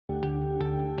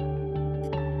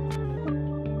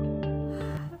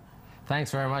Thanks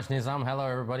very much, Nizam. Hello,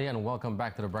 everybody, and welcome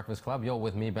back to the Breakfast Club. You're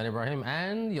with me, Ibrahim,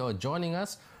 and you're joining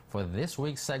us for this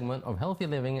week's segment of Healthy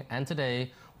Living. And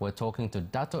today, we're talking to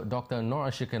Datuk Dr.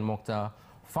 Ashikin Mokhtar,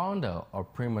 founder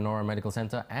of PrimaNora Medical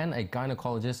Center and a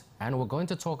gynecologist. And we're going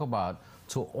to talk about,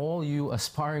 to all you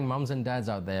aspiring mums and dads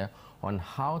out there, on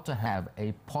how to have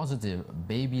a positive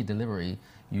baby delivery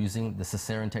using the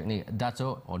Cesarean technique.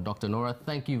 Datuk, or Dr. Nora,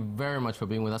 thank you very much for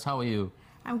being with us. How are you?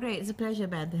 I'm great. It's a pleasure,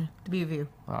 Ben, to be with you.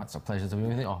 Oh, it's a pleasure to be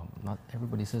with you. Oh, not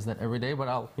everybody says that every day, but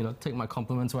I'll, take my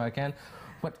compliments where I can.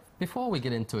 But before we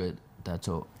get into it,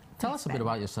 Dato, tell us a bit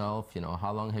about yourself.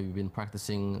 How long have you been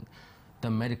practicing the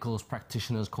medical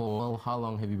practitioner's call? How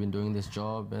long have you been doing this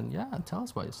job? And yeah, tell us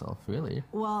about yourself, really.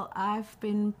 Well, I've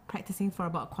been practicing for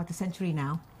about a quarter century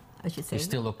now, I should say. You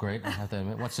still look great, I have to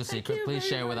admit. What's your secret? Please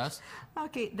share with us.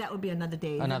 Okay, that would be another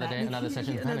day. Another day, another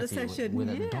session. Another session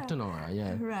with Dr. Nora,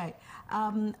 yeah. Right.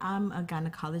 I'm a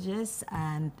gynecologist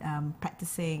and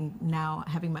practicing now,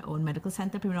 having my own medical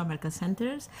center, PrimaNora Medical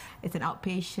Centers. It's an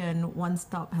outpatient,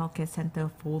 one-stop healthcare center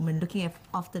for women, looking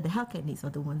after the healthcare needs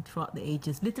of the woman throughout the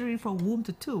ages, literally from womb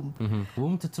to tomb. Mm-hmm.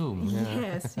 Womb to tomb, yeah.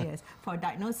 Yes, yes. For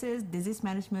diagnosis, disease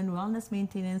management, wellness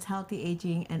maintenance, healthy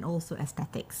aging, and also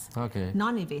aesthetics. Okay.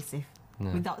 Non-invasive.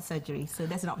 Yeah. Without surgery, so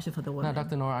that's an option for the woman. Now,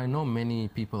 Dr. Nora, I know many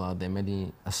people out there,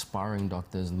 many aspiring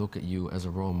doctors look at you as a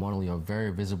role model. You're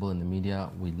very visible in the media.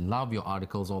 We love your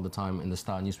articles all the time in the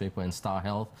Star newspaper and Star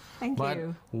Health. Thank you. But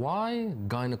why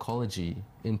gynecology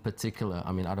in particular?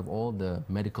 I mean, out of all the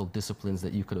medical disciplines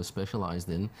that you could have specialized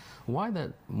in, why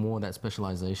that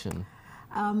specialization?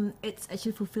 It's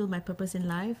actually fulfilled my purpose in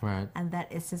life, right. And that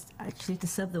is just actually to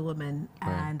serve the woman, right.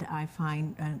 And I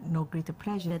find no greater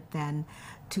pleasure than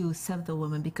to serve the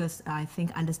woman, because I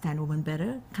think I understand women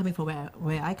better, coming from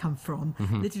where I come from,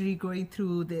 mm-hmm. literally going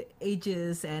through the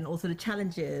ages and also the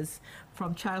challenges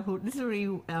from childhood,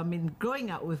 literally,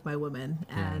 growing up with my women,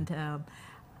 yeah. And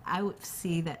I would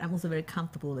see that I'm also very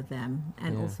comfortable with them,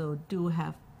 and yeah. also do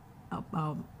have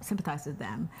sympathize with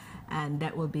them, and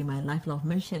that will be my lifelong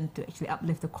mission, to actually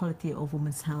uplift the quality of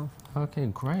women's health. Okay,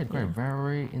 great, great. Yeah.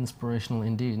 Very inspirational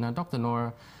indeed. Now, Dr.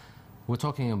 Nora, we're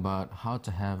talking about how to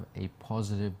have a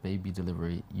positive baby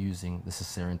delivery using the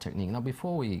Cesarean technique. Now,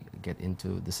 before we get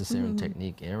into the Cesarean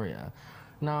technique area,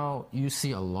 now you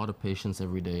see a lot of patients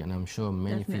every day, and I'm sure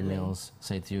many females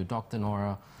say to you, Dr.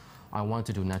 Nora, I want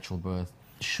to do natural birth.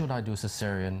 Should I do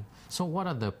Cesarean? So what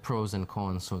are the pros and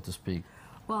cons, so to speak?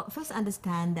 Well, first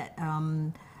understand that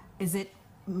is it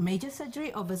major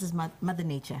surgery or versus mother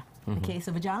nature? Mm-hmm. Okay,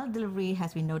 so vaginal delivery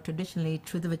has been known traditionally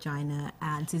through the vagina,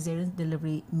 and cesarean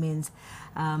delivery means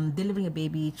delivering a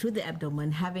baby through the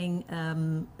abdomen, having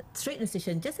straight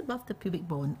incision just above the pubic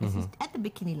bone, mm-hmm. at the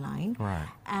bikini line, right.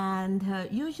 And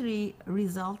usually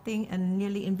resulting in a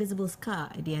nearly invisible scar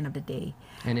at the end of the day.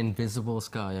 An invisible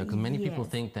scar, yeah, because many people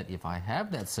think that if I have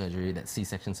that surgery, that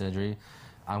C-section surgery,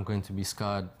 I'm going to be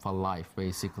scarred for life,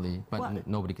 basically, but well,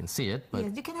 nobody can see it. But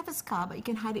yes, you can have a scar, but you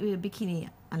can hide it with a bikini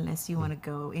unless you want to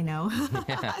go, yeah,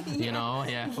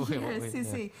 yeah. Yes, you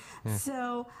see. Yeah.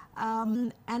 So,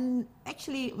 and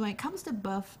actually, when it comes to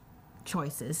birth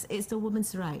choices, it's the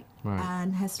woman's right.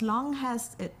 And as long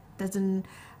as it doesn't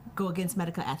go against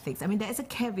medical ethics. I mean, there is a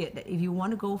caveat that if you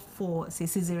want to go for, say,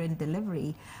 cesarean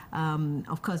delivery,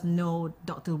 of course, no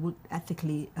doctor would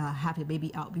ethically have your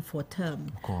baby out before term.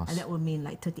 Of course. And that would mean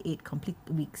like 38 complete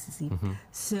weeks, you see. Mm-hmm.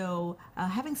 So,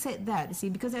 having said that, you see,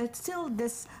 because there's still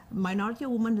this minority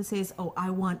of women who says, oh, I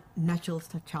want natural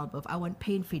childbirth, I want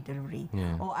pain-free delivery,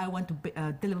 yeah. or I want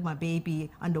to deliver my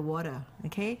baby underwater,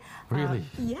 okay? Really?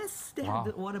 Yes, they have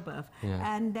the water birth.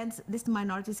 Yeah. And then this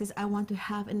minority says, I want to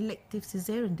have an elective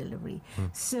cesarean delivery.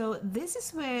 So this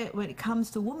is where, when it comes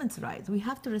to women's rights, we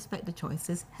have to respect the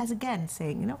choices, as again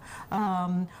saying,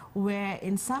 where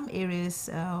in some areas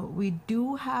we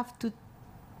do have to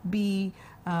be,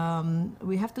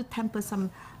 we have to temper some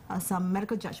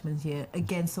medical judgments here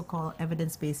against so-called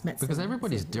evidence-based medicine. Because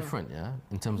everybody's different, yeah,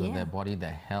 in terms of their body,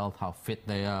 their health, how fit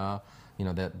they are,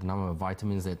 the number of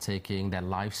vitamins they're taking, their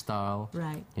lifestyle,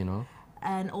 right?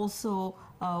 And also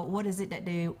what is it that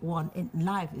they want in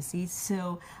life, you see.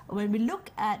 So when we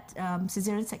look at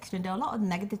cesarean section, there are a lot of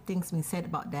negative things being said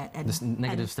about that. And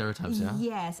negative stereotypes, yeah?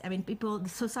 Yes, I mean, the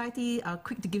society are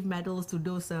quick to give medals to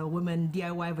those women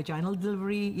DIY vaginal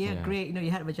delivery. Yeah, great, you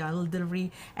had a vaginal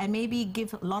delivery. And maybe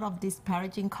give a lot of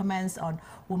disparaging comments on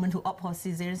women who opt for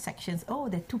cesarean sections. Oh,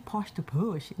 they're too posh to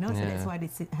push, so that's why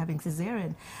they're having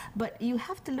cesarean. But you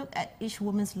have to look at each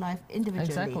woman's life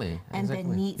individually. And their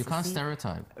needs. You can't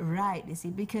stereotype. Right, you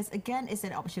see, because again, it's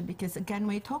an option, because again,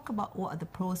 when you talk about what are the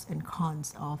pros and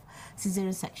cons of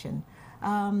cesarean section,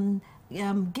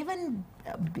 given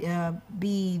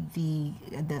the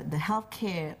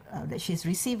healthcare that she's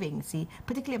receiving, see,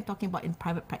 particularly I'm talking about in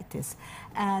private practice,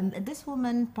 and this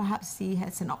woman perhaps she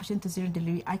has an option to cesarean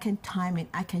delivery. I can time it,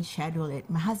 I can schedule it.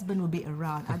 My husband will be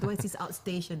around, otherwise he's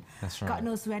outstation. That's right. God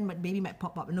knows when, but baby might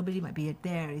pop up, and nobody might be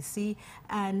there. You see,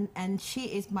 and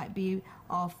she might be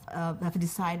of have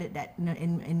decided that, you know,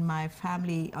 in my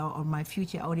family or my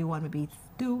future, I only want maybe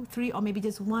 2, 3, or maybe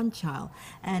just 1 child,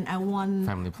 and I want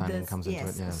family planning comes into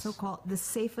it. Yes, so-called the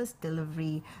safest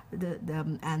delivery,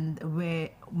 and where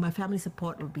my family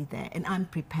support will be there, and I'm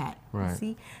prepared. Right. You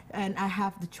see, and I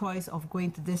have the choice of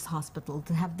going to this hospital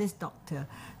to have this doctor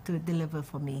to deliver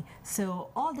for me. So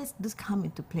all this come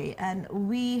into play, and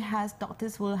we as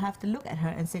doctors will have to look at her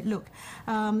and say, look,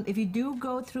 if you do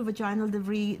go through vaginal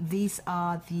delivery, these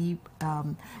are the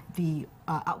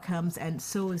outcomes, and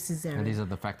so is cesarean. And these are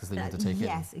the factors that you have to take in.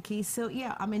 Yes, okay. So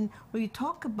yeah, I mean, when you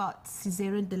talk about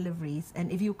cesarean deliveries,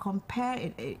 and if you compare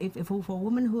it, if for a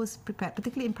woman who is prepared,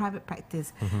 particularly in private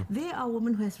practice, they are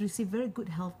women who has received very good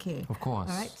health care. Of course.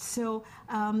 All right. So,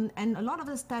 and a lot of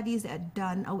the studies that are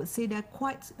done, I would say they're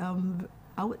quite,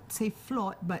 I would say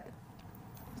flawed, but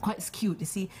quite skewed, you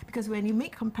see, because when you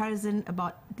make comparison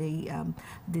about the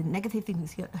negative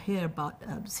things here about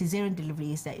cesarean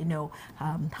deliveries, that, you know,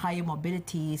 higher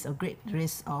morbidities or great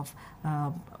risk of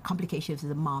complications to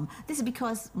the mom. This is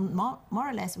because more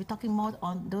or less we're talking more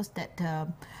on those that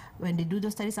when they do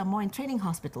those studies are more in training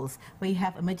hospitals, where you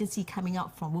have emergency coming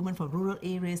out from women from rural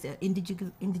areas,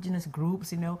 indigenous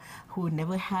groups, you know, who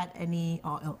never had any,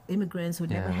 or immigrants who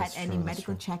never had any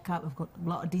medical checkup, have got a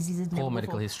lot of diseases. Whole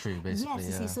medical history, basically. Yes,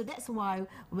 you see, so that's why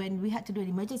when we had to do an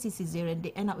emergency cesarean,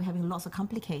 they end up having lots of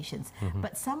complications.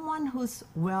 But someone who's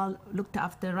well looked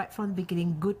after right from the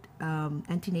beginning, good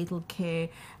antenatal care,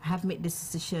 have made this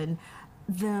decision,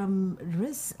 the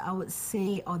risk, I would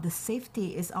say, or the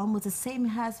safety is almost the same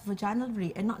as vaginal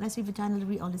delivery, and not necessarily vaginal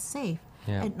delivery always safe.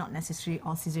 Yeah. And not necessarily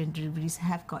all cesarean deliveries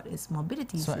have got its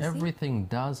morbidities. So everything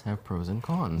does have pros and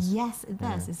cons. Yes, it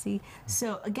does, you see.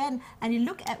 So again, and you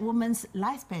look at women's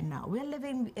lifespan now. We're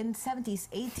living in 70s,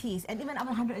 80s, and even up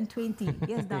to 120.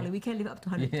 Yes, darling, we can live up to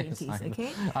 120s, yes,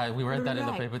 okay? We read that in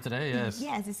the paper today, yes.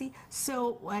 Yes, you see.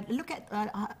 So look at,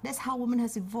 that's how women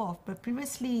has evolved. But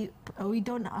previously, we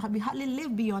hardly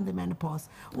live beyond the menopause.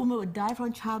 Women would die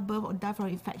from childbirth or die from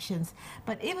infections.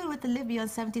 But even with the live beyond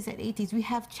 70s and 80s, we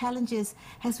have challenges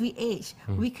as we age,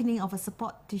 weakening of our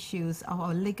support tissues, of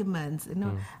our ligaments, you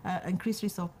know, increased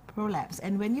risk of prolapse.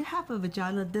 And when you have a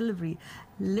vaginal delivery,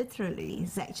 literally,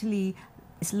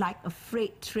 it's like a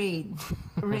freight train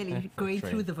really going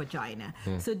through the vagina.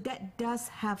 So that does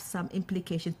have some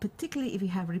implications, particularly if you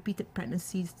have repeated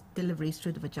pregnancies, deliveries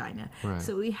through the vagina.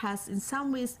 So it has in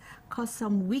some ways caused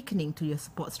some weakening to your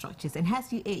support structures. And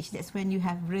as you age, that's when you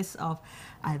have risk of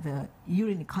either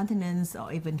urine incontinence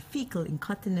or even fecal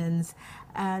incontinence.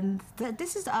 And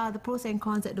this is the pros and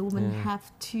cons that the women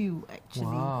have to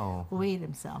actually weigh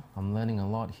themselves. I'm learning a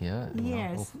lot here.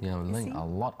 Yes. I'm learning a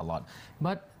lot.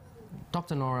 But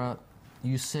Dr. Nora,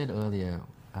 you said earlier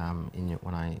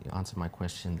when I answered my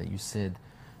question that you said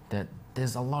that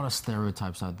there's a lot of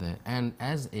stereotypes out there. And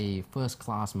as a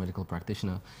first-class medical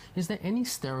practitioner, is there any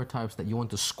stereotypes that you want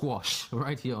to squash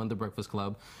right here on The Breakfast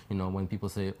Club? You know, when people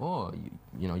say, oh,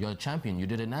 you're a champion, you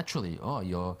did it naturally. Oh,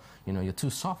 you're too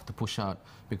soft to push out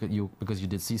because you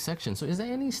did C-section. So is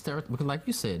there any stereotype? Because like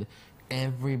you said,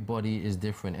 everybody is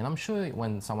different. And I'm sure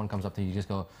when someone comes up to you, you just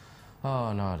go,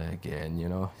 oh, not again, you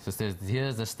know. So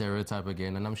here's the stereotype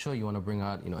again, and I'm sure you want to bring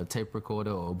out, a tape recorder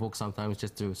or a book sometimes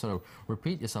just to sort of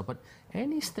repeat yourself. But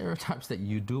any stereotypes that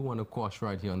you do want to quash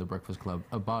right here on The Breakfast Club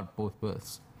about both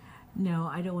births? No,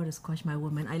 I don't want to squash my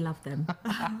women. I love them.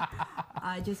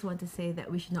 I just want to say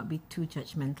that we should not be too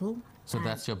judgmental. So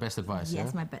that's your best advice,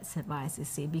 yes, my best advice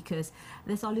is because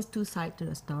there's always two sides to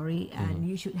the story, and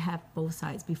you should have both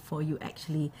sides before you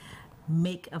actually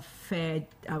make a fair,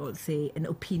 I would say, an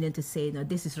opinion to say, no,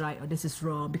 this is right or this is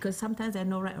wrong, because sometimes there are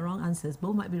no right or wrong answers.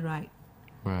 Both might be right.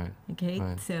 Right. Okay.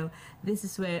 Right. So this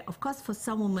is where, of course, for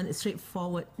some women it's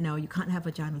straightforward. No, you can't have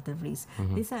vaginal deliveries.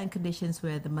 These are in conditions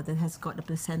where the mother has got a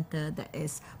placenta that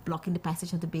is blocking the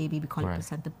passage of the baby. We call it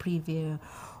placenta previa,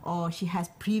 or she has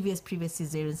previous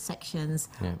cesarean sections,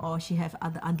 or she have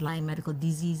other underlying medical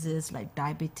diseases like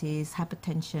diabetes,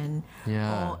 hypertension.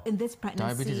 Or in this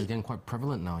pregnancy, diabetes is getting quite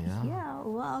prevalent now. Yeah.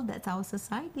 Well, that's our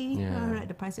society.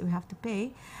 The price that we have to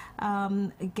pay.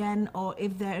 Again, or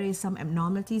if there is some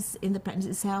abnormalities in the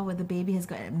pregnancy itself, where the baby has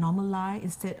got an abnormal lie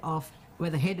instead of where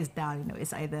the head is down,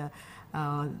 it's either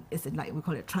it's like we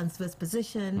call it transverse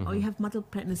position, or you have multiple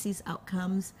pregnancies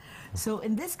outcomes. So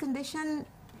in this condition,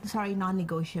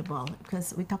 non-negotiable,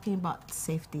 because we're talking about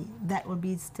safety. That will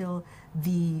be still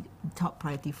the top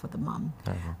priority for the mom.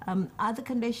 Other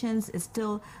conditions is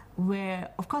still where,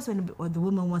 of course, when the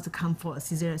woman wants to come for a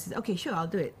cesarean, says, okay, sure, I'll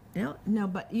do it. No,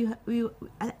 but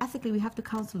ethically we have to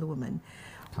counsel the woman.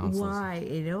 Why?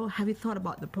 Have you thought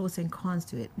about the pros and cons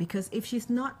to it? Because if she's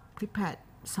not prepared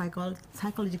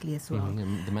psychologically as well,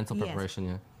 the mental preparation,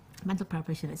 yes, mental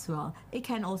preparation as well, it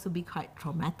can also be quite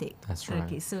traumatic. That's right.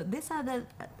 Okay, so these are the,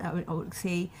 I would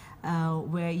say,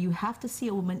 where you have to see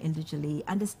a woman individually,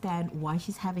 understand why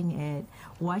she's having it,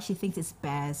 why she thinks it's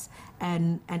best,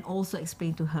 and also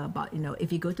explain to her about,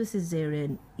 if you go to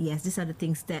cesarean, yes, these are the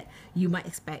things that you might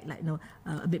expect, like,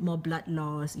 a bit more blood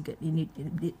loss, you need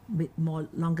a bit more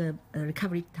longer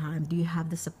recovery time. Do you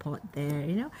have the support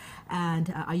there,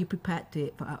 and are you prepared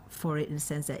for it, in the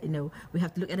sense that, we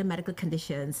have to look at the medical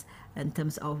conditions in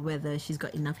terms of whether she's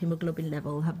got enough hemoglobin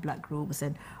level, her blood groups,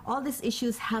 and all these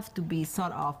issues have to be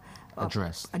sort of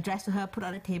addressed to her, put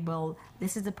on the table.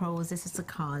 This is the pros, this is the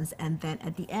cons, and then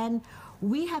at the end,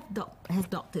 we as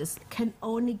doctors can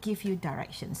only give you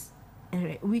directions.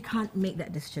 We can't make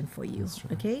that decision for you,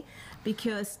 okay?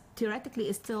 Because theoretically,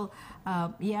 it's still,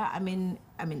 I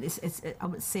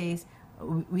would say,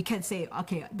 we can say,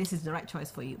 okay, this is the right choice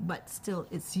for you, but still,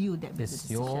 it's you that makes the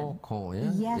decision. It's your call,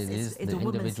 yeah? Yes, it is it's the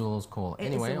individual's call.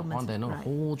 Anyway, on that note,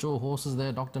 hold your horses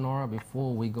there, Dr. Nora.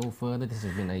 Before we go further, this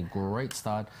has been a great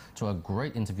start to a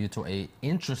great interview, to an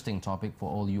interesting topic for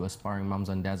all you aspiring mums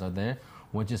and dads out there.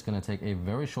 We're just going to take a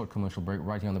very short commercial break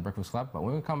right here on The Breakfast Club, but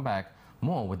when we come back,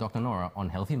 more with Dr. Nora on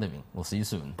healthy living. We'll see you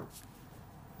soon.